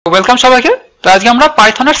Welcome সবাইকে। তো আজকে আমরা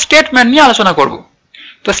পাইথনের স্টেটমেন্ট নিয়ে আলোচনা করব।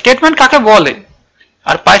 তো স্টেটমেন্ট কাকে বলে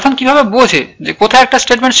আর পাইথন কিভাবে বোঝে যে কোথায় একটা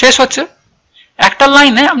স্টেটমেন্ট শেষ হচ্ছে, একটা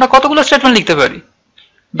লাইনে আমরা কতগুলো স্টেটমেন্ট লিখতে পারি,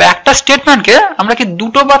 বা একটা স্টেটমেন্টকে আমরা কি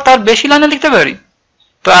দুটো বা তার বেশি লাইনে লিখতে পারি।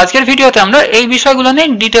 তো আজকের ভিডিওতে আমরা এই বিষয়গুলো নিয়ে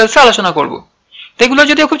ডিটেলসে আলোচনা করব। তো এগুলো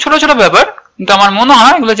যদিও খুব ছোট ছোট ব্যাপার, কিন্তু আমার মনে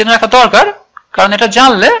হয় এগুলো জেনে রাখা দরকার, কারণ এটা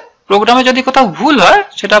জানলে প্রোগ্রামে যদি কোথাও ভুল হয়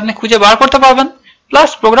সেটা আপনি খুঁজে বার করতে পারবেন, প্লাস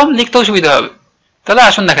প্রোগ্রাম লিখতেও সুবিধা হবে। তাহলে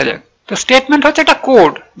আসুন দেখা যাক। তো স্টেটমেন্ট হচ্ছে একটা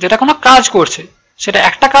কোড যেটা কোনো কাজ করছে, সেটা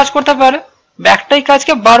একটা কাজ করতে পারে বা একটাই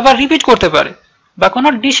কাজকে বারবার রিপিট করতে পারে, বা কোনো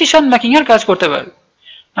ডিসিশন মেকিং এর কাজ করতে পারে।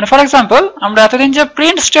 মানে ফর এক্সাম্পল আমরা এতদিন যে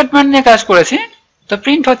প্রিন্ট স্টেটমেন্ট নিয়ে কাজ করেছি, তো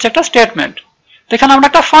প্রিন্ট হচ্ছে একটা স্টেটমেন্ট। তো এখানে আমরা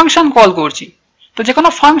একটা ফাংশন কল করছি, তো যে কোনো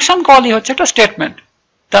ফাংশন কলই হচ্ছে একটা স্টেটমেন্ট।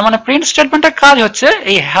 তার মানে প্রিন্ট স্টেটমেন্টের কাজ হচ্ছে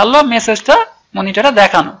এই হ্যালো মেসেজটা মনিটরে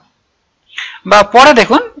দেখানো। বা পরে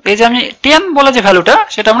দেখুন, এই যে আমি 10 বলে যে ভ্যালুটা,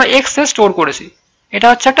 সেটা আমরা এক্স এ স্টোর করেছি, এটা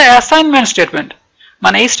হচ্ছে একটা অ্যাসাইনমেন্ট স্টেটমেন্ট।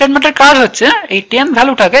 মানে এই স্টেটমেন্টের কাজ হচ্ছে এই 10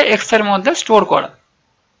 ভ্যালুটাকে এক্স এর মধ্যে স্টোর করা।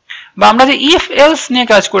 বা আমরা যে ইফ এলস নিয়ে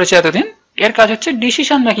কাজ করেছি এতদিন, এর কাজ হচ্ছে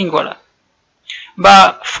ডিসিশন মেকিং করা। বা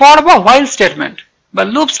ফর বা হোয়াইল স্টেটমেন্ট বা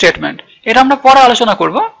লুপ স্টেটমেন্ট, এটা আমরা পরে আলোচনা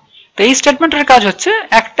করব। তো এই স্টেটমেন্টের কাজ হচ্ছে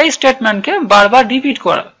একটাই স্টেটমেন্টকে বারবার রিপিট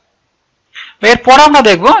করা। এরপর আমরা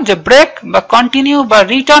দেখব যে ব্রেক বা কন্টিনিউ বা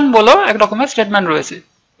রিটার্ন বলো এক রকমের স্টেটমেন্ট রয়েছে,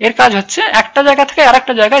 এর কাজ হচ্ছে একটা জায়গা থেকে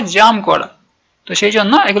আরেকটা জায়গায় জাম্প করা। তো সেই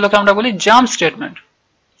জন্য এগুলোকে আমরা বলি জাম্প স্টেটমেন্ট।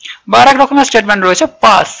 বা আরেক রকমের স্টেটমেন্ট রয়েছে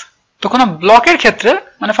পাস। তো কোনো ব্লকের ক্ষেত্রে,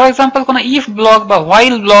 মানে ফর এক্সাম্পল কোনো ইফ ব্লক বা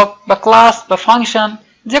হোয়াইল ব্লক বা ক্লাস বা ফাংশন,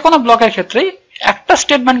 যে কোনো ব্লকের ক্ষেত্রেই একটা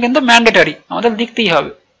স্টেটমেন্ট কিন্তু ম্যান্ডেটরি, আমাদের লিখতেই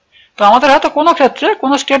হবে। তো আমাদের হয়তো কোনো ক্ষেত্রে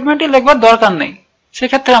কোনো স্টেটমেন্টই লিখবার দরকার নেই,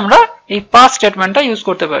 সেক্ষেত্রে আমরা এই পাস স্টেটমেন্টটা ইউজ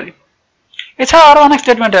করতে পারি। এছাড়া আরো অনেক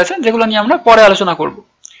স্টেটমেন্ট আছে যেগুলো নিয়ে আমরা পরে আলোচনা করব।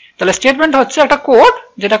 তাহলে স্টেটমেন্ট হচ্ছে একটা কোড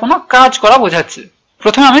যেটা কোনো কাজ করা বোঝাচ্ছে।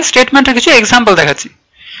 প্রথমে আমি স্টেটমেন্টের কিছু এক্সাম্পল দেখাচ্ছি।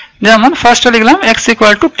 যেমন ফার্স্টে লিখলাম x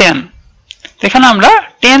ইকুয়াল টু 10। এখানে আমরা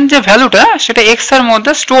 10 যে ভ্যালুটা সেটা x এর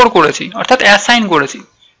মধ্যে স্টোর করেছি, অর্থাৎ অ্যাসাইন করেছি।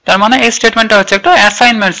 তার মানে এই স্টেটমেন্টটা হচ্ছে একটা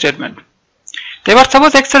অ্যাসাইনমেন্ট স্টেটমেন্ট। তো এবার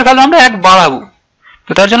সাপোজ x এর ভ্যালু আমরা 1 বাড়াবো,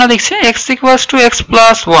 তো তার জন্য লিখছি x equals to x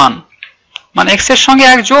plus 1। মানে x এর সঙ্গে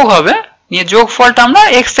 1 যোগ হবে, নিয়ে যোগ ফলটা আমরা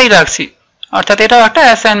x এই রাখছি, অর্থাৎ এটাও একটা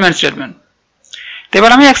অ্যাসাইনমেন্ট স্টেটমেন্ট। তো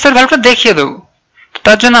এবার আমি x এর ভ্যালুটা দেখিয়ে দেবো,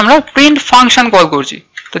 তার জন্য আমরা প্রিন্ট ফাংশন কল করছি।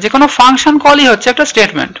 তো যে কোনো ফাংশন কলই হচ্ছে একটা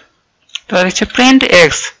স্টেটমেন্ট। তো হচ্ছে প্রিন্ট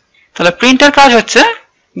x। তাহলে প্রিন্টের কাজ হচ্ছে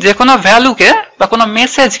যে কোনো ভ্যালুকে বা কোনো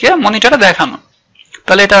মেসেজকে মনিটরে দেখানো।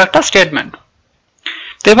 তাহলে এটা একটা স্টেটমেন্ট।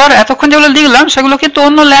 তো এবার এতক্ষণ যেগুলো লিখলাম সেগুলো কিন্তু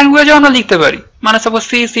অন্য ল্যাঙ্গুয়েজেও আমরা লিখতে পারি, মানে suppose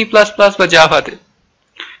C, C plus plus বা জাভাতে।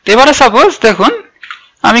 তো এবারে সাপোজ দেখুন,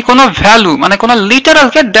 আমি কোনো ভ্যালু মানে কোনো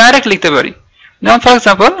লিটারালকে ডাইরেক্ট লিখতে পারি। যেমন ফর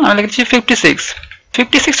এক্সাম্পল আমি লিখছি 56।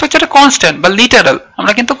 56 হচ্ছে একটা কনস্ট্যান্ট বা লিটারাল,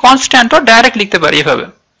 আমরা কিন্তু কনস্ট্যান্টও ডাইরেক্ট লিখতে পারি এভাবে।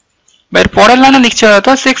 বা এর পরের লাইনে লিখছে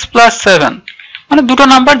হয়তো 6 প্লাস 7, মানে দুটো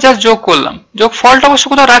নাম্বার জাস্ট যোগ করলাম, যোগ ফলটা অবশ্য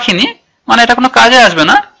কোথাও রাখিনি, মানে এটা কোনো কাজে আসবে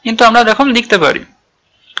না, কিন্তু আমরা এরকম লিখতে পারি।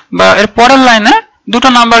 বা এর পরের লাইনে দুটো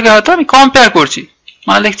নাম্বারকে হয়তো আমি কম্পেয়ার করছি,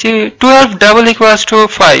 মানে লিখছি 12 ডাবল ইকুয়ালস টু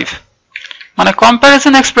 5, মানে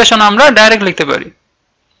কম্প্যারিজন এক্সপ্রেশন আমরা ডাইরেক্ট লিখতে পারি।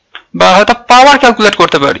 বা হয়তো পাওয়ার ক্যালকুলেট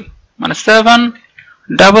করতে পারি, মানে 7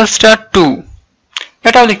 ডাবল স্টার 2,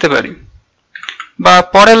 এটাও লিখতে পারি। বা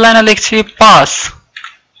পরের লাইনে লিখছি পাস,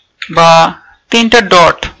 বা তিনটে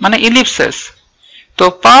ডট মানে ইলিপসেস। তো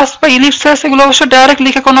পাস বা ইলিপসেস এগুলো অবশ্য ডাইরেক্ট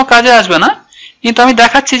লিখে কোনো কাজে আসবে না, কিন্তু আমি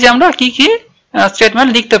দেখাচ্ছি যে আমরা কি কি স্টেটমেন্ট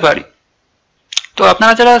লিখতে পারি। তো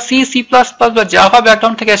আপনারা যারা সি, সি প্লাস প্লাস বা জাভা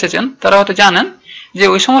ব্যাকগ্রাউন্ড থেকে এসেছেন তারা হয়তো জানেন যে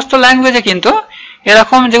ওই সমস্ত ল্যাঙ্গুয়েজে কিন্তু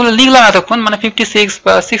এরকম যেগুলো লিখলাম এতক্ষণ, মানে 56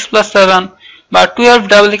 বা 6 প্লাস 7 বা 12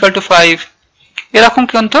 ডাবল ইকুয়াল টু 5, এরকম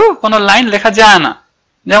কিন্তু কোনো লাইন লেখা যায় না।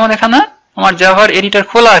 যেমন এখানে আমার জাভার এডিটর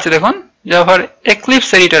খোলা আছে, দেখুন জাভার এক্লিপস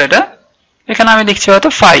এডিটর এটা, এখানে আমি লিখছি হয়তো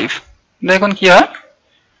 5, দেখুন কি হয়,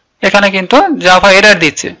 এখানে কিন্তু জাভা এরর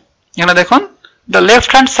দিচ্ছে। এখানে দেখুন the left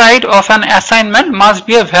hand side of an assignment must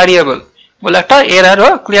B A variable বলে একটা এররও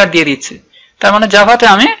ক্লিয়ার দিয়ে দিচ্ছে। তার মানে জাভাতে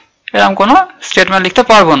আমি এরকম কোনো স্টেটমেন্ট লিখতে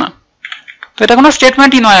পারবো না। তো এটা কোনো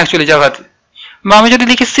স্টেটমেন্টই নয় অ্যাকচুয়ালি জাভাতে। বা আমি যদি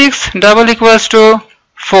লিখি 6 ডাবল ইকুয়ালস টু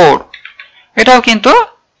 4, এটাও কিন্তু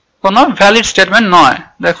কোনো ভ্যালিড স্টেটমেন্ট নয়।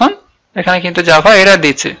 দেখুন এখানে কিন্তু জাভা এরর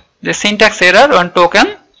দিচ্ছে, যে সিনট্যাক্স এরর অন টোকেন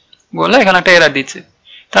বলে এখানে একটা এরর দিচ্ছে।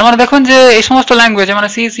 তার মানে দেখুন যে এই সমস্ত ল্যাঙ্গুয়েজে মানে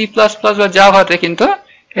সি, সি প্লাস প্লাস বা জাভাতে কিন্তু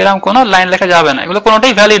এরকম কোনো লাইন লেখা যাবে না, এগুলো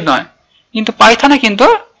কোনোটাই ভ্যালিড নয়। কিন্তু পাইথনে কিন্তু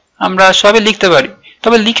আমরা সবই লিখতে পারি,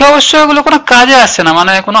 তবে লিখে অবশ্য এগুলো কোনো কাজে আসছে না,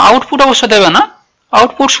 মানে কোনো আউটপুট অবশ্য দেবে না,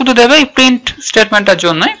 আউটপুট শুধু দেবে এই প্রিন্ট স্টেটমেন্টের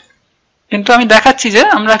জন্য। কিন্তু আমি দেখাচ্ছি যে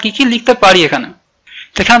আমরা কি কি লিখতে পারি এখানে।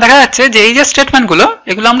 তো এখানে দেখা যাচ্ছে যে এই যে স্টেটমেন্টগুলো,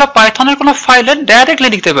 এগুলো আমরা পাইথনের কোনো ফাইলে ডাইরেক্টলি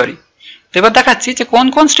লিখতে পারি। তো এবার দেখাচ্ছি যে কোন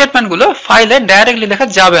কোন স্টেটমেন্টগুলো ফাইলে ডাইরেক্টলি লেখা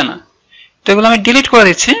যাবে না। তো এগুলো আমি ডিলিট করে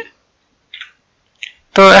দিচ্ছি।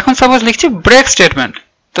 তো এখন সাপোজ লিখছি ব্রেক স্টেটমেন্ট।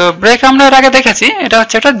 তো ব্রেক আমরা এর আগে দেখেছি, এটা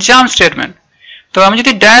হচ্ছে একটা জাম্প স্টেটমেন্ট। তো আমি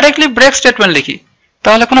যদি ডাইরেক্টলি ব্রেক স্টেটমেন্ট লিখি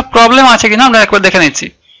তাহলে কোনো প্রবলেম আছে কিনা আমরা একবার দেখে নিচ্ছি।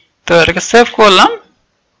 তো এটাকে সেভ করলাম।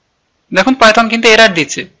 দেখুন পাইথন কিন্তু এরর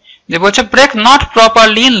দিচ্ছে, যে বলছে break not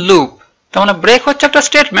properly in loop. তার মানে ব্রেক হচ্ছে একটা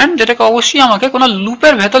স্টেটমেন্ট যেটাকে অবশ্যই আমাকে কোনো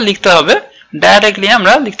লুপের ভেতর লিখতে হবে, ডাইরেক্টলি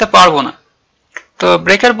আমরা লিখতে পারবো না। তো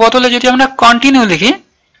ব্রেকের বদলে যদি আমরা কন্টিনিউ লিখি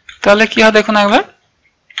তাহলে কি হয় দেখুন একবার,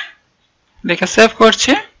 লিখে সেভ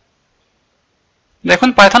করছি। দেখুন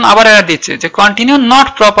পাইথন আবার এরর দিচ্ছে যে continue not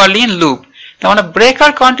properly in loop. তার মানে ব্রেক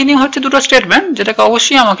আর কন্টিনিউ হচ্ছে দুটো স্টেটমেন্ট যেটাকে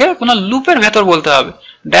অবশ্যই আমাকে কোনো লুপের ভেতর বলতে হবে,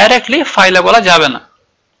 ডাইরেক্টলি ফাইলে বলা যাবে না।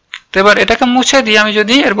 তো এবার এটাকে মুছে দিয়ে আমি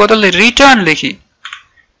যদি এর বদলে রিটার্ন লিখি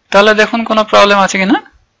তাহলে দেখুন কোনো প্রবলেম আছে কিনা।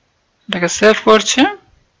 এটাকে সেভ করছি।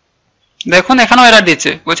 দেখুন এখানেও এরর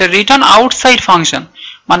দিচ্ছে, বলছে রিটার্ন আউটসাইড ফাংশন।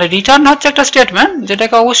 মানে রিটার্ন হচ্ছে একটা স্টেটমেন্ট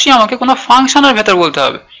যেটাকে অবশ্যই আমাকে কোনো ফাংশনের ভেতর বলতে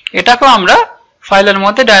হবে, এটাকেও আমরা ফাইলের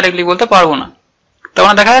মধ্যে ডাইরেক্টলি বলতে পারবো না।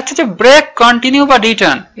 তখন দেখা যাচ্ছে যে ব্রেক, কন্টিনিউ বা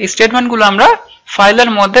রিটার্ন এই স্টেটমেন্টগুলো আমরা ফাইলের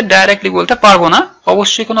মধ্যে ডাইরেক্টলি বলতে পারবো না,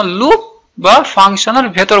 অবশ্যই কোনো লুপ বা ফাংশনের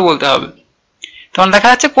ভেতর বলতে হবে। তখন দেখা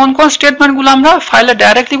যাচ্ছে কোন কোন স্টেটমেন্টগুলো আমরা ফাইলে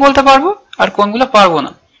ডাইরেক্টলি বলতে পারবো আর কোনগুলো পারবো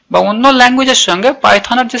না, বা অন্য ল্যাঙ্গুয়েজের সঙ্গে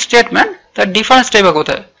পাইথনের যে স্টেটমেন্ট তার ডিফারেন্সটা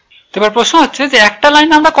কোথায়। তো এবার প্রশ্ন হচ্ছে যে একটা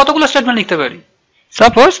লাইনে আমরা কতগুলো স্টেটমেন্ট লিখতে পারি।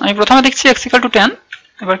 সাপোজ আমি প্রথমে লিখছি x = 10,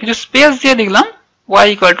 এবার কিছু স্পেস দিয়ে লিখলাম y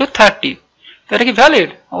 = 30। তো এটা কি ভ্যালিড?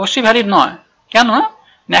 অবশ্যই ভ্যালিড নয়। কেন?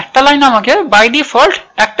 একটা লাইন আমাকে বাই ডিফল্ট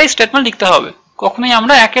একটাই স্টেটমেন্ট লিখতে হবে, কখনোই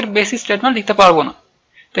আমরা একের বেশি স্টেটমেন্ট লিখতে পারবো না।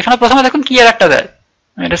 তো এখানে প্রথমে দেখুন কি এররটা দেয়,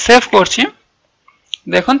 আমি এটা সেভ করছি।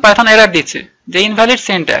 দেখুন পাইথন এরর দিচ্ছে যে ইনভ্যালিড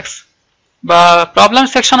সিনট্যাক্স, বা প্রবলেম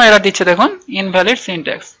সেকশনও এরর দিচ্ছে দেখুন ইনভ্যালিড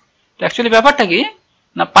সিনট্যাক্স। তো অ্যাকচুয়ালি ব্যাপারটা কি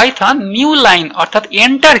না, পাইথন নিউ লাইন অর্থাৎ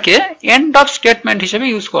এন্টারকে এন্ড অফ স্টেটমেন্ট হিসেবে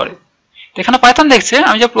ইউজ করে। তো এখানে পাইথন দেখছে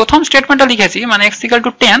আমি যে প্রথম স্টেটমেন্টটা লিখেছি মানে x =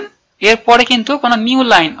 10, এরপরে কিন্তু কোনো নিউ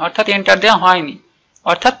লাইন অর্থাৎ এন্টার দেওয়া হয়নি,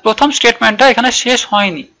 অর্থাৎ প্রথম স্টেটমেন্টটা এখানে শেষ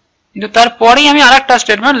হয়নি, কিন্তু তারপরেই আমি আরেকটা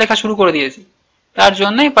স্টেটমেন্ট লেখা শুরু করে দিয়েছি, তার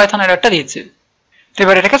জন্যই পাইথন এররটা দিচ্ছে। তো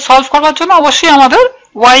এবার এটাকে সলভ করবার জন্য অবশ্যই আমাদের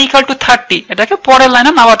y = 30 এটাকে পরের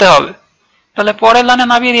লাইনে নামাতে হবে। তাহলে পরের লাইনে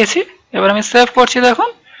নামিয়ে দিয়েছি, এবার আমি সেভ করছি। দেখুন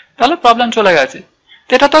তাহলে প্রবলেম চলে গেছে।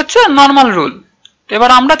 তো এটা তো হচ্ছে নর্মাল রুল। তো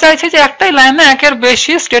এবার আমরা চাইছি যে একটাই লাইনে একের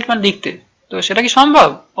বেশি স্টেটমেন্ট লিখতে, তো সেটা কি সম্ভব?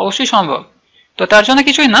 অবশ্যই সম্ভব। তো তার জন্য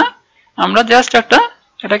কিছুই না, আমরা জাস্ট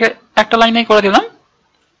এটাকে একটা লাইনেই করে দিলাম,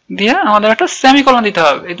 দিয়ে আমাদের একটা সেমিকোলন দিতে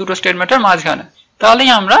হবে এই দুটো স্টেটমেন্টের মাঝখানে, তাহলেই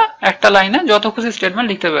আমরা একটা লাইনে যত খুশি স্টেটমেন্ট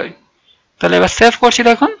লিখতে পারি। তাহলে এবার সেভ করছি।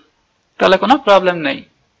 দেখুন তাহলে কোনো প্রবলেম নেই।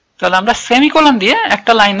 তাহলে আমরা সেমিকোলন দিয়ে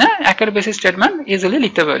একটা লাইনে একের বেশি স্টেটমেন্ট ইজিলি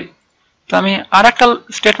লিখতে পারি। তো আমি আর একটা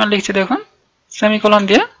স্টেটমেন্ট লিখছি, দেখুন সেমিকোলন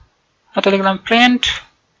দিয়ে, হাতে লিখলাম প্রিন্ট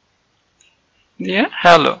দিয়ে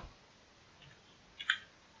হ্যালো।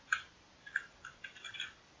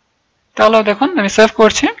 তাহলে দেখুন আমি সেভ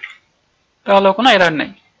করছি, তাহলে কোনো এরর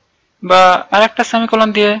নেই। বা আরেকটা সেমিকোলন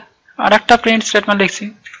দিয়ে আরেকটা প্রিন্ট স্টেটমেন্ট লিখছি,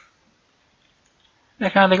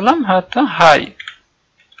 এখানে লিখলাম হয়তো হাই,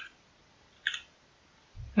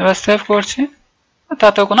 এবার সেভ করছি,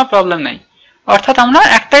 তাতেও কোনো প্রবলেম নেই। অর্থাৎ আমরা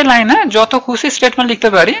একটাই লাইনে যত খুশি স্টেটমেন্ট লিখতে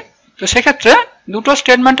পারি। তো সেক্ষেত্রে দুটো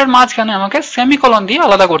স্টেটমেন্টের মাঝখানে আমাকে সেমিকোলন দিয়ে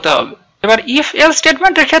আলাদা করতে হবে। এবার ইফ এলস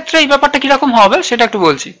স্টেটমেন্টের ক্ষেত্রে এই ব্যাপারটা কিরকম হবে সেটা একটু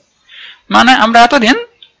বলছি। মানে আমরা এতদিন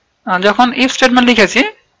যখন ইফ স্টেটমেন্ট লিখেছি,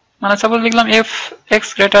 মানে সাপোজ লিখলাম if x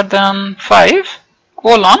 > 5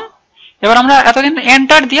 কোলন, এবার আমরা এতদিন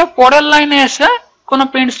এন্টার দিয়ে পরের লাইনে এসে কোনো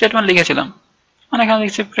প্রিন্ট স্টেটমেন্ট লিখেছিলাম, মানে এখানে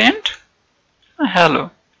লিখছি প্রিন্ট হ্যালো।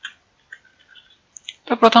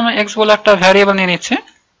 তো প্রথমে x বলে একটা ভ্যারিয়েবল নিয়ে নিচ্ছে,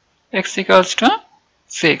 x =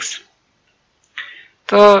 6।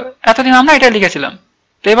 তো এতদিন আমরা এটা লিখেছিলাম।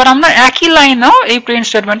 তো এবার আমরা একই লাইনেও এই প্রিন্ট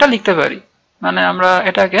স্টেটমেন্টটা লিখতে পারি, মানে আমরা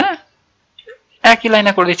এটাকে একই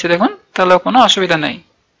লাইনে করে দিচ্ছি। দেখুন তাহলে কোনো অসুবিধা নেই,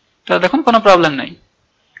 তাহলে দেখুন কোনো প্রবলেম নেই।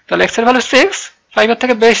 তাহলে x এর ভ্যালু 6, 5 এর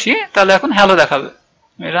থেকে বেশি, তাহলে এখন হ্যালো দেখাবে।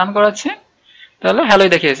 আমি রান করাচ্ছি, তাহলে হ্যালোই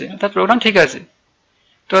দেখিয়েছে, অর্থাৎ প্রোগ্রাম ঠিক আছে।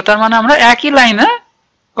 তো তার মানে আমরা একই লাইনে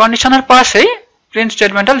কন্ডিশনের পাশেই প্রিন্ট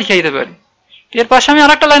স্টেটমেন্টটা লিখে দিতে পারি। এর পাশে আমি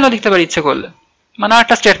আরেকটা লাইনও লিখতে পারি ইচ্ছে করলে, মানে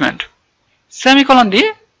আরেকটা স্টেটমেন্ট সেমিকোলন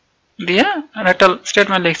দিয়ে আরেকটা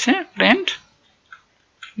স্টেটমেন্ট লিখছি প্রিন্ট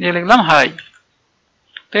দিয়ে লিখলাম হাই।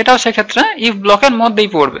 তো এটাও সেক্ষেত্রে ইফ ব্লকের মধ্যেই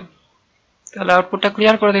পড়বে। তাহলে আউটপুটটা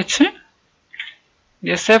ক্লিয়ার করে দিচ্ছি,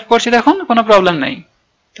 দিয়ে সেভ করছি। দেখুন কোনো প্রবলেম নেই।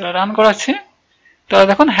 তাহলে রান করাচ্ছি, তাহলে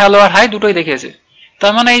দেখুন হ্যালো আর হাই দুটোই দেখিয়েছে।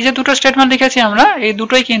 তার মানে এই যে দুটো স্টেটমেন্ট লিখেছি আমরা, এই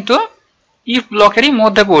দুটোই কিন্তু ইফ ব্লকেরই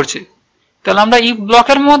মধ্যে পড়ছে। তাহলে আমরা ইফ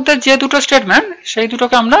ব্লকের মধ্যে যে দুটো স্টেটমেন্ট, সেই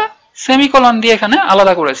দুটোকে আমরা সেমিকোলন দিয়ে এখানে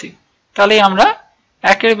আলাদা করেছি, তাহলেই আমরা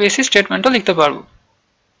একের বেশি স্টেটমেন্টও লিখতে পারবো।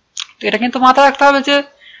 তো এটা কিন্তু মাথায় রাখতে হবে যে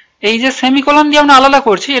এই যে সেমিকোলন দিয়ে আমরা আলাদা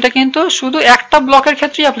করছি এটা কিন্তু শুধু একটা ব্লকের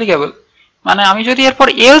ক্ষেত্রেই অ্যাপ্লিকেবল। মানে আমি যদি এরপর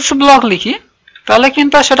এলস ব্লক লিখি তাহলে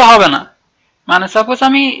কিন্তু আর সেটা হবে না। মানে সাপোজ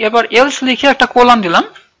আমি এবার এলস লিখে একটা কোলন দিলাম,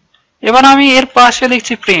 এবার আমি এর পাশে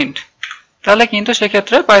লিখছি প্রিন্ট, তাহলে কিন্তু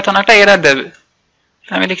সেক্ষেত্রে পাইথন একটা এরর দেবে।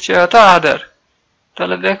 আমি লিখছি হয়তো আদার,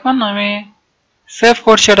 তাহলে দেখুন আমি সেভ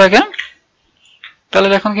করছি এটাকে, তাহলে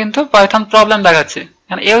দেখুন কিন্তু পাইথন প্রবলেম দেখাচ্ছে।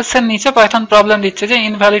 এলস এর নিচে পাইথন প্রবলেম দিচ্ছে যে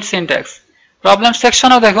ইনভ্যালিড সিনট্যাক্স। প্রবলেম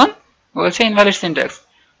সেকশনও দেখুন বলছে ইনভ্যালিড সিনট্যাক্স।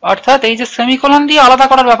 অর্থাৎ এই যে সেমিকোলন দিয়ে আলাদা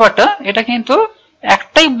করার ব্যাপারটা এটা কিন্তু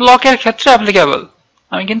একটাই ব্লকের ক্ষেত্রে অ্যাপ্লিকেবল।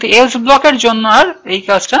 আমি কিন্তু এলস ব্লকের জন্য আর এই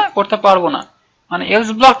কাজটা করতে পারবো না। মানে এলস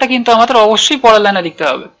ব্লকটা কিন্তু আমাদের অবশ্যই পরের লাইনে লিখতে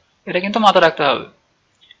হবে, এটা কিন্তু মাথায় রাখতে হবে।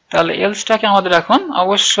 তাহলে এলসটাকে আমাদের এখন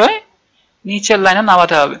অবশ্যই নিচের লাইনে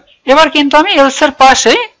নামাতে হবে। এবার কিন্তু আমি এলস এর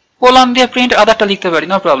পাশে কোলন দিয়ে প্রিন্ট আদারটা লিখতে পারি,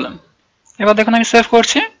 নো প্রবলেম। এবার দেখুন আমি সেভ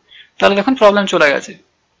করছি, তাহলে দেখুন প্রবলেম চলে গেছে।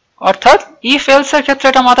 অর্থাৎ ইফ এলস এর ক্ষেত্রে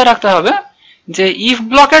এটা মাথায় রাখতে হবে যে ইফ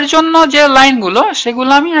ব্লকের জন্য যে লাইনগুলো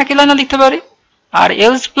সেগুলো আমি একই লাইনে লিখতে পারি, আর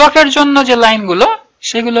এলস ব্লকের জন্য যে লাইনগুলো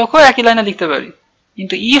সেগুলোকেও একই লাইনে লিখতে পারি।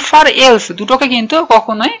 কিন্তু ইফ আর এলস দুটোকে কিন্তু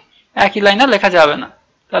কখনোই একই লাইনে লেখা যাবে না,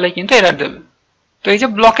 তাহলে কিন্তু এরর দেবে। তো এই যে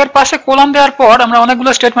ব্লকের পাশে কোলন দেওয়ার পর আমরা অনেকগুলো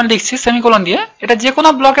স্টেটমেন্ট লিখছি সেমিকোলন দিয়ে, এটা যে কোনো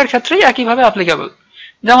ব্লকের ক্ষেত্রেই একইভাবে অ্যাপ্লিকেবল।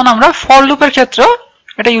 যেমন আমরা ফর লুপের ক্ষেত্রেও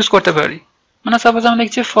এটা ইউজ করতে পারি। মানে সাপোজ আমি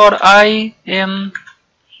লিখছি for I N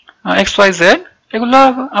x Y Z, এগুলো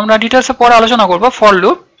আমরা ডিটেলসে পরে আলোচনা করবো। ফর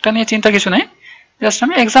লুপ এটা নিয়ে চিন্তার কিছু নেই, জাস্ট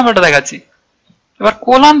আমি এক্সাম্পলটা দেখাচ্ছি। এবার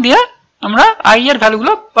কোলন দিয়ে আমরা আই এর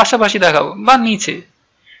ভ্যালুগুলো পাশাপাশি দেখাবো বা নিচে।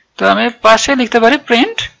 তো আমি পাশে লিখতে পারি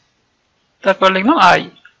প্রিন্ট, তারপর লিখলাম আই।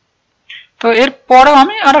 তো এর পরেও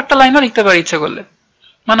আমি আর একটা লাইনও লিখতে পারি ইচ্ছে করলে,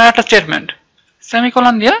 মানে একটা স্টেটমেন্ট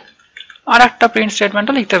সেমিকোলন দিয়ে আর একটা প্রিন্ট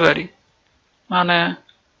স্টেটমেন্টও লিখতে পারি। মানে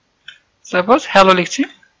সাপোজ হ্যালো লিখছি,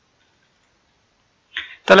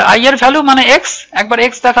 তাহলে আই এর ভ্যালু মানে এক্স, একবার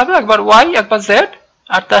এক্স দেখাবে, একবার ওয়াই, একবার জেড,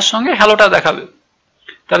 আর তার সঙ্গে হ্যালোটা দেখাবে।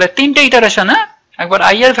 তাহলে তিনটে ইটারেশনে একবার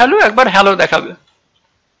আই এর ভ্যালু, একবার হ্যালো দেখাবে।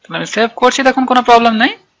 তাহলে আমি সেভ করছি, দেখুন কোনো প্রবলেম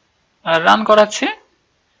নেই। আর রান করাচ্ছি,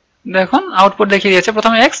 দেখুন আউটপুট দেখিয়ে দিয়েছে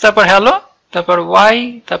প্রথমে এক্স, তারপর হ্যালো, তারপর ওয়াই,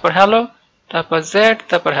 তারপর হ্যালো, তারপর জেড,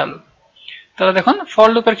 তারপর হ্যালো। তাহলে দেখুন ফর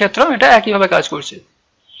লুপের ক্ষেত্রেও এটা একইভাবে কাজ করছে।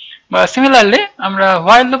 বা সিমিলারলি আমরা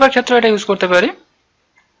হোয়াইল লুপের ক্ষেত্রে এটা ইউজ করতে পারি।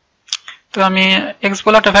 তো আমি এক্স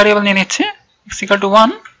বলে একটা ভ্যারিয়েবল নিয়ে নিচ্ছি, এক্স ইকুয়াল টু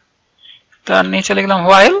 1, তার নিচে লিখলাম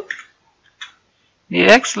while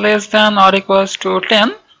x less than or equals to 10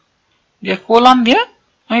 দিয়ে কোলন দিয়ে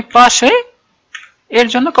আমি পাশে এর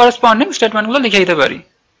জন্য করেসপন্ডিং স্টেটমেন্টগুলো লিখে দিতে পারি।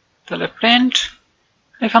 তাহলে প্রিন্ট,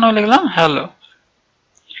 এখানেও লিখলাম হ্যালো।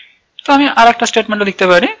 তো আমি আর একটা স্টেটমেন্টও লিখতে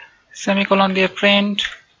পারি, সেমিকোলন দিয়ে প্রিন্ট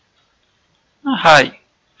হাই।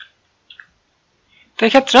 তো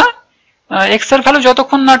এক্ষেত্রে এক্স এর ভ্যালু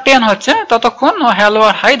যতক্ষণ না 10 হচ্ছে ততক্ষণ হ্যালো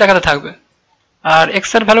আর হাই দেখাতে থাকবে। আর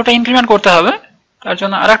এক্স এর ভ্যালুটা ইনক্রিমেন্ট করতে হবে, তার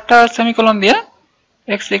জন্য আর একটা সেমিকোলন দিয়ে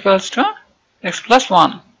x equals to x plus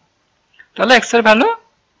 1। তাহলে এক্স এর ভ্যালু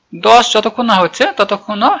 10 যতক্ষণ না হচ্ছে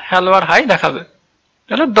ততক্ষণ হ্যালো আর হাই দেখাবে।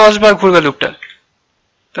 তাহলে 10 বার ঘুরবে লুপটা।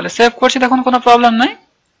 তাহলে সেভ করছি, দেখুন কোনো প্রবলেম নাই।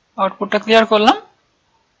 আউটপুটটা ক্লিয়ার করলাম,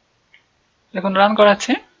 দেখুন রান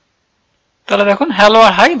করাচ্ছি, তাহলে দেখুন হ্যালো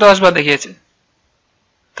আর হাই 10 বার দেখিয়েছে।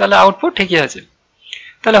 তাহলে আউটপুট ঠিকই আছে।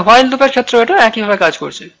 তাহলে হোয়াইল লুপের ক্ষেত্রে এটা একইভাবে কাজ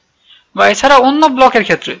করছে। বা এছাড়া অন্য ব্লকের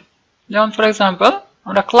ক্ষেত্রে, যেমন ফর এক্সাম্পল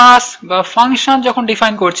আমরা ক্লাস বা ফাংশন যখন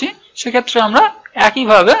ডিফাইন করছি সেক্ষেত্রে আমরা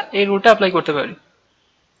একইভাবে এই রুলটা অ্যাপ্লাই করতে পারি।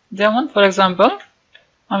 যেমন ফর এক্সাম্পল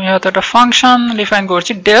আমি হয়তো একটা ফাংশন ডিফাইন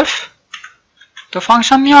করছি ডেফ, তো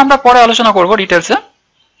ফাংশন নিয়ে আমরা পরে আলোচনা করব ডিটেলসে।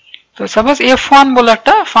 তো সাপোজ f1 বলে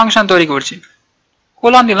একটা ফাংশন তৈরি করছি,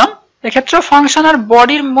 কোলন দিলাম। এক্ষেত্রে ফাংশনের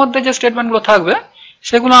বডির মধ্যে যে স্টেটমেন্টগুলো থাকবে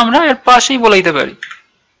সেগুলো আমরা এর পাশেই বলে দিতে পারি।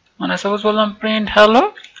 মানে সাপোজ বললাম প্রিন্ট হ্যালো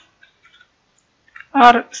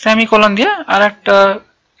আর সেমিকোলন দিয়ে আর একটা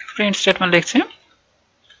প্রিন্ট স্টেটমেন্ট লিখছি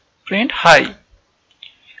প্রিন্ট হাই।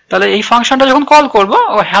 তাহলে এই ফাংশনটা যখন কল করব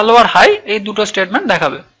ও হ্যালো আর হাই এই দুটো স্টেটমেন্ট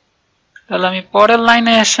দেখাবে। তাহলে আমি পরের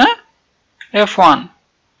লাইনে এসে f1,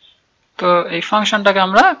 তো এই ফাংশনটাকে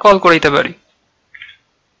আমরা কল করে দিতে পারি।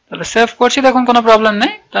 তাহলে সেভ করছি, দেখুন কোনো প্রবলেম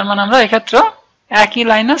নেই। তার মানে আমরা এক্ষেত্রে একই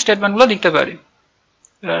লাইনে স্টেটমেন্টগুলো লিখতে পারি।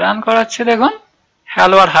 রান করাচ্ছি, দেখুন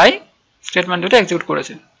হ্যালো আর হাই স্টেটমেন্ট দুটো এক্সিকিউট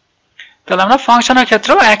করেছে। তাহলে আমরা ফাংশনের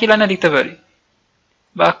ক্ষেত্রেও একই লাইনে লিখতে পারি,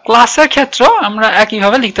 বা ক্লাসের ক্ষেত্রেও আমরা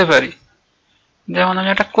একইভাবে লিখতে পারি। যেমন আমি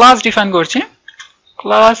একটা ক্লাস ডিফাইন করছি,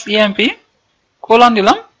 ক্লাস ইএমপি কোলন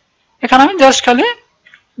দিলাম। এখানে আমি জাস্ট খালি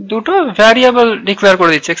দুটো ভ্যারিয়েবল ডিক্লেয়ার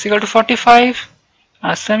করে দিচ্ছি, x equal to 45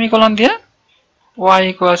 R semicolon দিয়ে y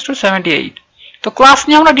ইকুয়ালস টু 78। তো ক্লাস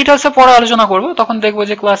নিয়ে আমরা ডিটেলসে পরে আলোচনা করব, তখন দেখবো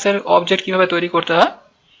যে ক্লাসের অবজেক্ট কিভাবে তৈরি করতে হয়।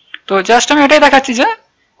 তো জাস্ট আমি এটাই দেখাচ্ছি যে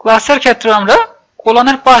ক্লাসের ক্ষেত্রে আমরা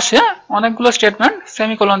কোলনের পাশে অনেকগুলো স্টেটমেন্ট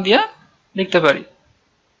সেমিকোলন দিয়ে লিখতে পারি।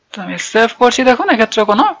 তো আমি সেভ করছি, দেখুন এক্ষেত্রে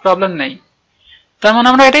কোনো প্রবলেম নেই। তার মানে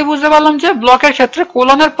আমরা এটাই বুঝতে পারলাম যে ব্লকের ক্ষেত্রে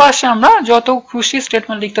কোলনের পাশে আমরা যত খুশি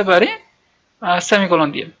স্টেটমেন্ট লিখতে পারি সেমিকোলন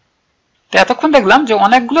দিয়ে। তো এতক্ষণ দেখলাম যে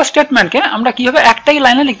অনেকগুলো স্টেটমেন্টকে আমরা কিভাবে একটাই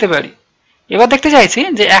লাইনে লিখতে পারি। এবার দেখতে চাইছি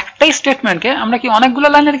যে একটাই স্টেটমেন্টকে আমরা কি অনেকগুলো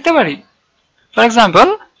লাইনে লিখতে পারি। ফর এক্সাম্পল,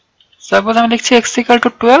 সাপোজ আমি লিখছি x =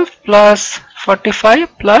 12 প্লাস 45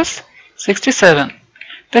 প্লাস 67।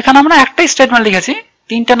 তো এখানে আমরা একটাই স্টেটমেন্ট লিখেছি,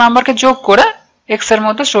 তিনটা নাম্বারকে যোগ করে x এর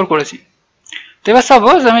মধ্যে স্টোর করেছি। তো এবার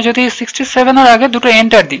সাপোজ আমি যদি 67 এর আগে দুটো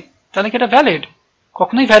এন্টার দিই, তাহলে কি এটা ভ্যালিড?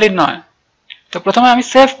 কখনোই ভ্যালিড নয়। তো প্রথমে আমি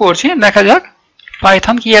সেভ করছি, দেখা যাক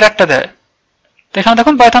পাইথন কি এর একটা দেয়। তো এখানে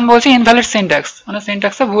দেখুন পাইথন বলছে ইনভ্যালিড সিনট্যাক্স, মানে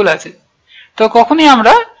সিনট্যাক্সে ভুল আছে। তো কখনই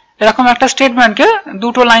আমরা এরকম একটা স্টেটমেন্টকে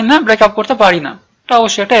দুটো লাইনে ব্রেকআপ করতে পারি না, এটা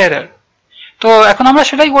অবশ্যই একটা এরর। তো এখন আমরা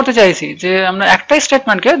সেটাই করতে চাইছি যে আমরা একটাই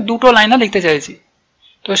স্টেটমেন্টকে দুটো লাইনে লিখতে চাইছি।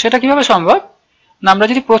 তো সেটা কিভাবে সম্ভব না, আমরা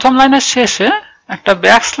যদি প্রথম লাইনের শেষে একটা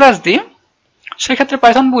ব্যাকস্ল্যাশ দিই, সেক্ষেত্রে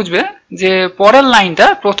পাইথন বুঝবে যে পরের লাইনটা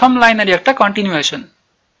প্রথম লাইনেরই একটা কন্টিনিউয়েশন।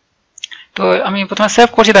 তো আমি প্রথমে সেভ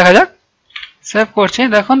করছি, দেখা যাক। সেভ করছি,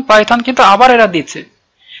 দেখুন পাইথন কিন্তু আবার এরর দিচ্ছে।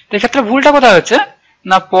 তো এক্ষেত্রে ভুলটা কোথায় হচ্ছে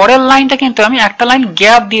না, পরের লাইনটা কিন্তু আমি একটা লাইন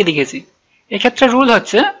গ্যাপ দিয়ে লিখেছি। এক্ষেত্রে রুল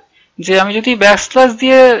হচ্ছে যে আমি যদি ব্যাকস্ল্যাশ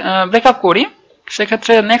দিয়ে ব্রেকআপ করি,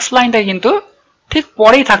 সেক্ষেত্রে নেক্সট লাইনটা কিন্তু ঠিক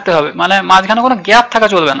পরেই থাকতে হবে, মানে মাঝখানে কোনো গ্যাপ থাকা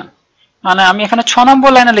চলবে না। মানে আমি এখানে 6 নম্বর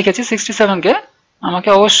লাইনে লিখেছি 67কে, আমাকে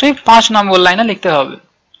অবশ্যই 5 নম্বর লাইনে লিখতে হবে।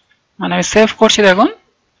 মানে আমি সেভ করছি, দেখুন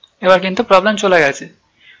এবার কিন্তু প্রবলেম চলে গেছে।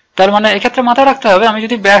 তার মানে এক্ষেত্রে মাথায় রাখতে হবে, আমি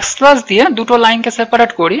যদি ব্যাকস্ল্যাশ দিয়ে দুটো লাইনকে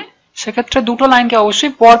সেপারেট করি, সেক্ষেত্রে দুটো লাইনকে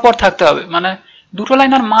অবশ্যই পর পর থাকতে হবে, মানে দুটো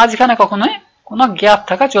লাইনের মাঝখানে কখনোই কোনো গ্যাপ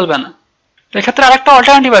থাকা চলবে না। তো এক্ষেত্রে আরেকটা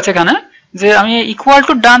অল্টারনেটিভ আছে এখানে, যে আমি ইকুয়াল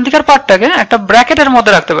টু ডান দিকের পার্টটাকে একটা ব্র্যাকেটের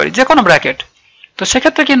মধ্যে রাখতে পারি, যে কোনো ব্র্যাকেট। তো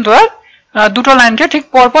সেক্ষেত্রে কিন্তু আর দুটো লাইনকে ঠিক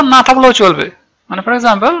পরপর না থাকলেও চলবে। মানে ফর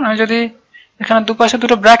এক্সাম্পল, আমি যদি এখানে দুপাশে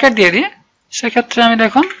দুটো ব্র্যাকেট দিয়ে দিই, সেক্ষেত্রে আমি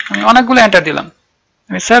দেখুন আমি অনেকগুলো এন্টার দিলাম।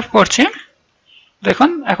 আমি সেভ করছি, দেখুন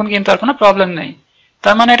এখন কিন্তু আর কোনো প্রবলেম নেই।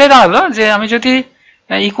 তার মানে এটাই দাঁড়ালো যে আমি যদি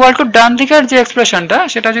ইকুয়াল টু ডান দিকের যে এক্সপ্রেশনটা,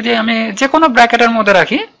 সেটা যদি আমি যে কোনো ব্র্যাকেটের মধ্যে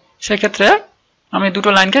রাখি, সেক্ষেত্রে আমি দুটো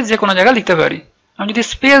লাইনকে যে কোনো জায়গায় লিখতে পারি। আমি যদি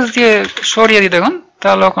স্পেস দিয়ে সরিয়ে দিই, দেখুন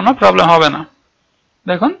তাহলেও কোনো প্রবলেম হবে না,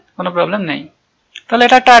 দেখুন কোনো প্রবলেম নেই। তাহলে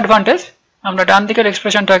এটা একটা অ্যাডভান্টেজ, আমরা ডান দিকের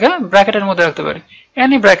এক্সপ্রেশনটাকে ব্র্যাকেটের মধ্যে রাখতে পারি।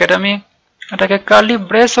 এনি ব্র্যাকেট, আমি এটাকে কার্লি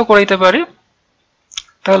ব্রেসও করে দিতে পারি,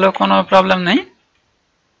 তাহলে কোনো প্রবলেম নেই।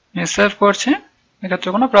 আমি সেভ করছি, এক্ষেত্রে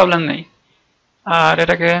কোনো প্রবলেম নেই। আর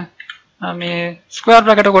এটাকে আমি স্কোয়ার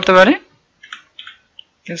ব্র্যাকেটও করতে পারি,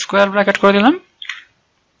 স্কোয়ার ব্র্যাকেট করে দিলাম,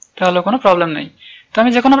 তাহলে কোনো প্রবলেম নেই। তো আমি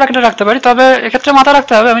যে কোনো ব্র্যাকেটে রাখতে পারি, তবে এক্ষেত্রে মাথা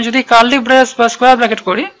রাখতে হবে আমি যদি কার্লি ব্রেস বা স্কোয়ার ব্র্যাকেট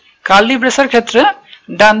করি, কার্লি ব্রেসের ক্ষেত্রে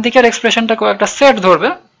ডান দিকের এক্সপ্রেশনটাকে একটা সেট ধরবে,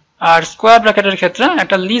 আর স্কোয়ার ব্র্যাকেটের ক্ষেত্রে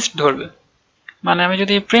একটা লিস্ট ধরবে। মানে আমি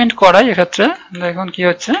যদি প্রিন্ট করাই, এক্ষেত্রে দেখুন কি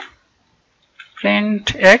হচ্ছে, প্রিন্ট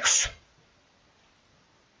এক্স,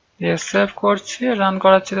 সেভ করছি, রান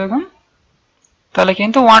করাচ্ছি, দেখুন তাহলে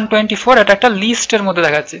কিন্তু 124 এটা একটা লিস্টের মধ্যে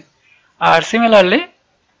দেখাচ্ছে। আর সিমিলারলি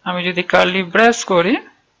আমি যদি কার্লি ব্রেস করি,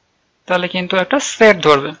 তাহলে কিন্তু একটা সেট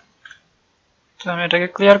ধরবে। তো আমি এটাকে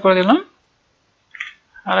ক্লিয়ার করে দিলাম,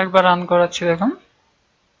 আরেকবার রান করাচ্ছি, দেখুন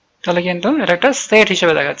তাহলে কিন্তু এটা একটা সেট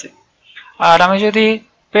হিসেবে দেখাচ্ছে। আর আমি যদি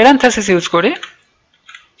প্যারেনথেসিস ইউজ করি,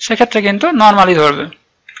 সেক্ষেত্রে কিন্তু নর্মালি ধরবে।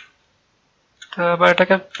 তো আবার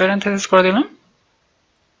এটাকে প্যারেনথেসিস করে দিলাম,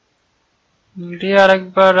 দিয়ে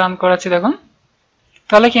আরেকবার রান করাচ্ছি, দেখুন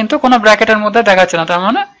তাহলে কিন্তু কোনো ব্র্যাকেটের মধ্যে দেখাচ্ছে না, তার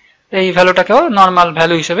মানে এই ভ্যালুটাকেও নর্মাল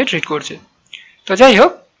ভ্যালু হিসেবে ট্রিট করছে। তো যাই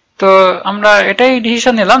হোক, তো আমরা এটাই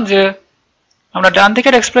ডিসিশন নিলাম যে আমরা ডান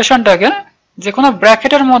দিকের এক্সপ্রেশনটাকে যে কোনো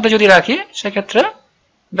ব্র্যাকেটের মধ্যে যদি রাখি, সেক্ষেত্রে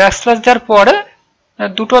ব্যাকস্ল্যাশ দেওয়ার পরে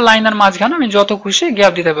দুটো লাইনের মাঝখানে আমি যত খুশি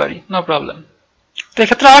গ্যাপ দিতে পারি, নো প্রবলেম। তো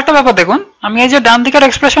এক্ষেত্রে আরেকটা ব্যাপার দেখুন, আমি এই যে ডান দিকের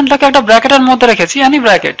এক্সপ্রেশনটাকে একটা ব্র্যাকেটের মধ্যে রেখেছি, এনি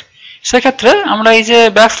ব্র্যাকেট, সেক্ষেত্রে আমরা এই যে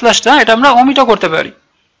ব্যাকস্ল্যাশটা এটা আমরা ওমিটও করতে পারি।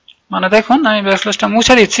 মানে দেখুন আমি ব্যাকস্ল্যাশটা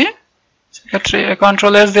মুছে দিচ্ছি, সেক্ষেত্রে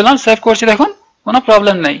কন্ট্রোল এস দিলাম, সেভ করছি, দেখুন কোনো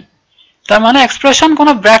প্রবলেম নেই। তার মানে এক্সপ্রেশন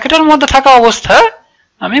কোনো ব্র্যাকেটের মধ্যে থাকা অবস্থায়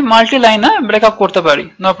আমি মাল্টি লাইনে ব্রেকআপ করতে পারি,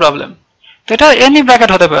 নো প্রবলেম। তো এটা এনি ব্র্যাকেট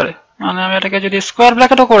হতে পারে, মানে আমি এটাকে যদি স্কোয়ার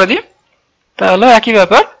ব্র্যাকেটও করে দিই, তাহলে একই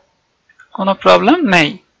ব্যাপার, কোনো প্রবলেম নেই।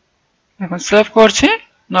 এখন সেভ করছি,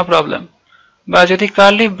 নো প্রবলেম। বা যদি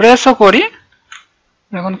কার্লি ব্রেসও করি,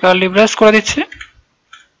 এখন কার্লি ব্রেস করে দিচ্ছি,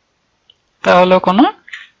 তাহলে কোনো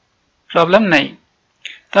প্রবলেম নেই।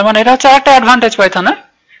 তার মানে এটা হচ্ছে একটা অ্যাডভান্টেজ পাইথনের,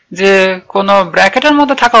 যে কোনো ব্র্যাকেটের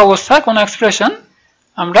মধ্যে থাকা অবস্থায় কোনো এক্সপ্রেশন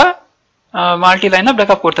আমরা মাল্টি লাইনে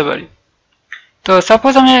ব্রেকআপ করতে পারি। তো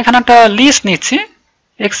সাপোজ আমি এখানে একটা লিস্ট নিচ্ছি,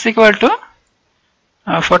 x =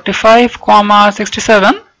 45,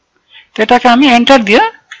 67, তো এটাকে আমি এন্টার দিয়ে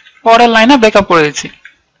পরের লাইনে ব্রেকআপ করে দিচ্ছি,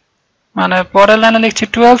 মানে পরের লাইনে লিখছি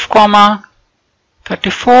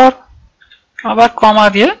 12,34 আবার কমা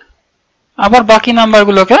দিয়ে আবার বাকি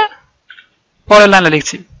নাম্বারগুলোকে পরের লাইনে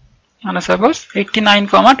লিখছি, মানে সাপোজ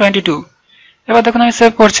 89,22। এবার দেখুন আমি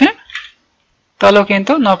সেভ করছি, তাহলেও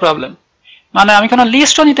কিন্তু নো প্রবলেম। মানে আমি কোনো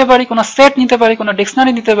লিস্টও নিতে পারি, কোনো সেট নিতে পারি, কোনো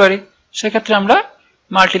ডিকশনারি নিতে পারি, সেক্ষেত্রে আমরা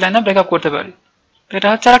মাল্টি লাইনে ব্রেকআপ করতে পারি। তো এটা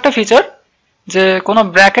হচ্ছে আরেকটা ফিচার, যে কোনো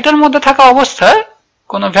ব্র্যাকেটের মধ্যে থাকা অবস্থায়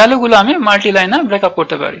কোনো ভ্যালুগুলো আমি মাল্টি লাইনে ব্রেকআপ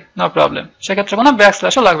করতে পারি, নো প্রবলেম, সেক্ষেত্রে কোনো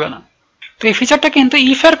ব্যাকস্ল্যাশও লাগবে না। তো এই ফিচারটা কিন্তু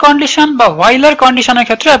ইফ এর কন্ডিশন বা হোয়াইল এর কন্ডিশনের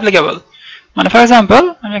ক্ষেত্রে অ্যাপ্লিকেবল। মানে ফর এক্সাম্পল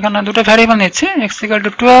আমি এখানে দুটো ভ্যারিয়েবল নিচ্ছি, x =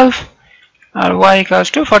 12 আর y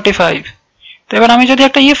 = 45। তো এবার আমি যদি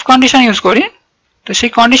একটা ইফ কন্ডিশন ইউজ করি, তো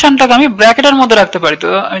সেই কন্ডিশনটাকে আমি ব্র্যাকেটের মধ্যে রাখতে পারি। তো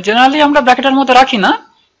জেনারেলি আমরা ব্র্যাকেটের মধ্যে রাখি না,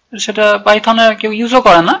 সেটা পাইথনে কেউ ইউজও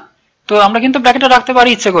করে না, তো আমরা কিন্তু ব্র্যাকেটে রাখতে পারি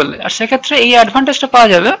ইচ্ছে করলে। আর সেক্ষেত্রে এই অ্যাডভান্টেজটা পাওয়া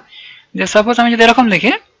যাবে যে সাপোজ আমি যদি এরকম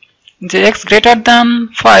লিখি যে x >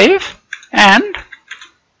 5 and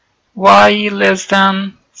y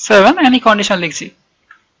 < 7 any condition লিখছি,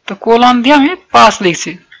 তো কোলন দিয়ে আমি পাস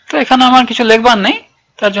লিখছি। তো এখানে আমার কিছু লিখবার নেই,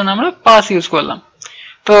 তার জন্য আমরা পাস ইউজ করলাম।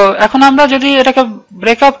 তো এখন আমরা যদি এটাকে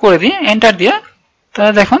ব্রেকআপ করে দিই এন্টার দিয়ে,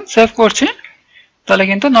 তাহলে দেখুন সেভ করছি, তাহলে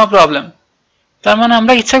কিন্তু নো প্রবলেম। তার মানে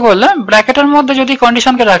আমরা ইচ্ছে করলে ব্র্যাকেটের মধ্যে যদি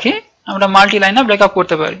কন্ডিশনকে রাখি, আমরা মাল্টি লাইনে ব্রেকআপ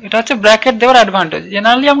করতে পারি। এটা হচ্ছে ব্র্যাকেট দেওয়ার অ্যাডভান্টেজ।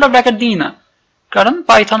 জেনারেলি আমরা ব্র্যাকেট দিই না, কারণ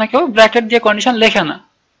পাইথনে কেউ ব্র্যাকেট দিয়ে কন্ডিশন লেখে না।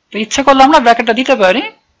 তো ইচ্ছে করলে আমরা ব্র্যাকেটটা দিতে পারি,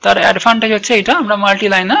 তার অ্যাডভান্টেজ হচ্ছে এটা, আমরা মাল্টি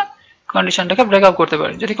লাইনে কন্ডিশনটাকে ব্রেকআপ করতে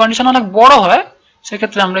পারি। যদি কন্ডিশন অনেক বড় হয়,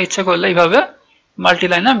 সেক্ষেত্রে আমরা ইচ্ছে করলে এইভাবে মাল্টি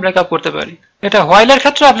লাইনে ব্রেকআপ করতে পারি। এটা হোয়াইলের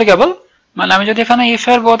ক্ষেত্রে অ্যাপ্লিকেবল। মানে আমি যদি এখানে ইফ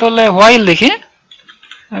এর বদলে হোয়াইল লিখি,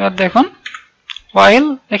 এবার দেখুন হোয়াইল,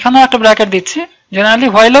 এখানেও একটা ব্র্যাকেট দিচ্ছি। জেনারেলি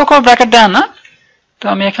হোয়াইলেও কেউ ব্র্যাকেট দেয় না, তো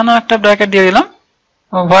আমি এখানেও একটা ব্র্যাকেট দিয়ে দিলাম,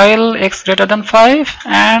 হোয়াইল x > 5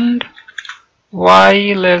 and y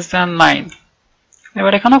 < 9।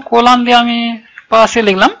 এবার এখানে কোলন দিয়ে আমি পাশে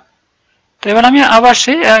লিখলাম। তো এবার আমি আবার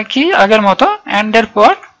সেই একই আগের মতো এন্ড এর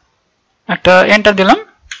পর একটা এন্টার দিলাম,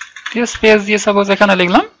 দিয়ে স্পেস দিয়ে সাপোজ এখানে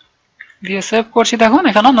লিখলাম, দিয়ে সেভ করছি। দেখুন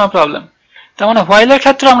এখানে নো প্রবলেম। তার মানে হোয়াইলের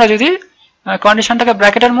ক্ষেত্রে আমরা যদি কন্ডিশনটাকে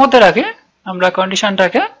ব্র্যাকেটের মধ্যে রাখি, আমরা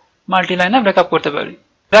কন্ডিশনটাকে মাল্টি লাইনে ব্রেকআপ করতে পারি।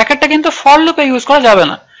 ব্র্যাকেটটা কিন্তু ফর লুপে ইউজ করা যাবে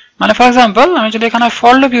না। মানে ফর এক্সাম্পল আমি যদি এখানে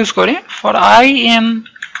ফর লুপ ইউজ করি, for i in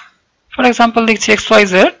for example লিখছি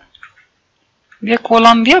xyz, দিয়ে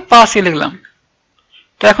কোলন দিয়ে পাসই লিখলাম।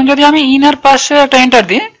 তো এখন যদি আমি ইন এর পাশে একটা এন্টার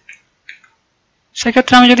দিই,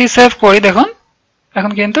 সেক্ষেত্রে আমি যদি সেভ করি, দেখুন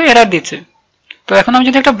এখন কিন্তু এরর দিচ্ছে। তো এখন আমি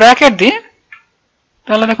যদি একটা ব্র্যাকেট দিই,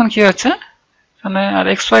 তাহলে দেখুন কি হচ্ছে, এখানে আর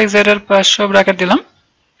xyz এর পাশে ব্র্যাকেট দিলাম,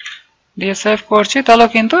 দিয়ে সেভ করছি, তাহলেও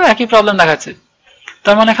কিন্তু একই প্রবলেম দেখাচ্ছে।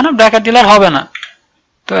 তার মানে এখানে ব্র্যাকেট দিলে আর হবে না,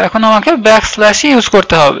 তো এখন আমাকে ব্যাকস্ল্যাশই ইউজ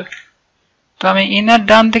করতে হবে। তো আমি ইনের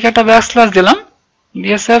ডান দিকে একটা ব্যাকস্ল্যাশ দিলাম,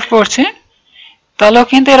 দিয়ে সেভ করছি, তাহলেও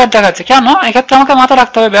কিন্তু এরর দেখাচ্ছে। কেন? এক্ষেত্রে আমাকে মাথায়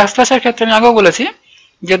রাখতে হবে, ব্যাকস্ল্যাশের ক্ষেত্রে আমি আগেও বলেছি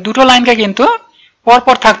যে দুটো লাইনকে কিন্তু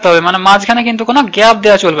পরপর থাকতে হবে, মানে মাঝখানে কিন্তু কোনো গ্যাপ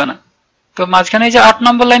দেওয়া চলবে না। তো মাঝখানে যে 8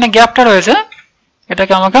 নম্বর লাইনে গ্যাপটা রয়েছে,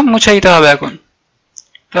 এটাকে আমাকে মুছে দিতে হবে এখন।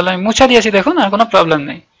 তাহলে আমি মুছে দিয়েছি, দেখুন আর কোনো প্রবলেম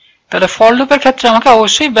নেই। তাহলে ফর লুপের ক্ষেত্রে আমাকে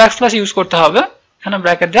অবশ্যই ব্যাকস্ল্যাশ ইউজ করতে হবে, এখানে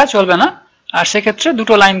ব্র্যাকেট দেওয়া চলবে না। আর সেক্ষেত্রে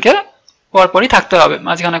দুটো লাইনকে পরপরই থাকতে হবে,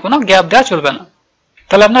 মাঝখানে কোনো গ্যাপ দেওয়া চলবে না।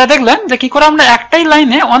 তাহলে আপনারা দেখলেন যে কি করে আমরা একটাই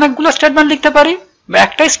লাইনে অনেকগুলো স্টেটমেন্ট লিখতে পারি, বা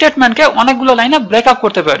একটাই স্টেটমেন্টকে অনেকগুলো লাইনে ব্রেকআপ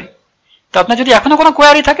করতে পারি। তো আপনার যদি এখনো কোনো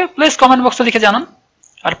কোয়ারি থাকে, প্লিজ কমেন্ট বক্সে লিখে জানান।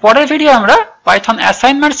 আর পরের ভিডিও আমরা Python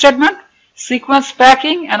assignment statement, sequence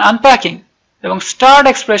packing and unpacking এবং স্টার্ট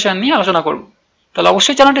এক্সপ্রেশন নিয়ে আলোচনা করব। তাহলে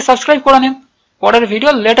অবশ্যই চ্যানেলটি সাবস্ক্রাইব করে নিন পরের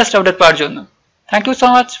ভিডিও লেটেস্ট আপডেট পাওয়ার জন্য। Thank you so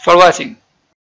much for watching.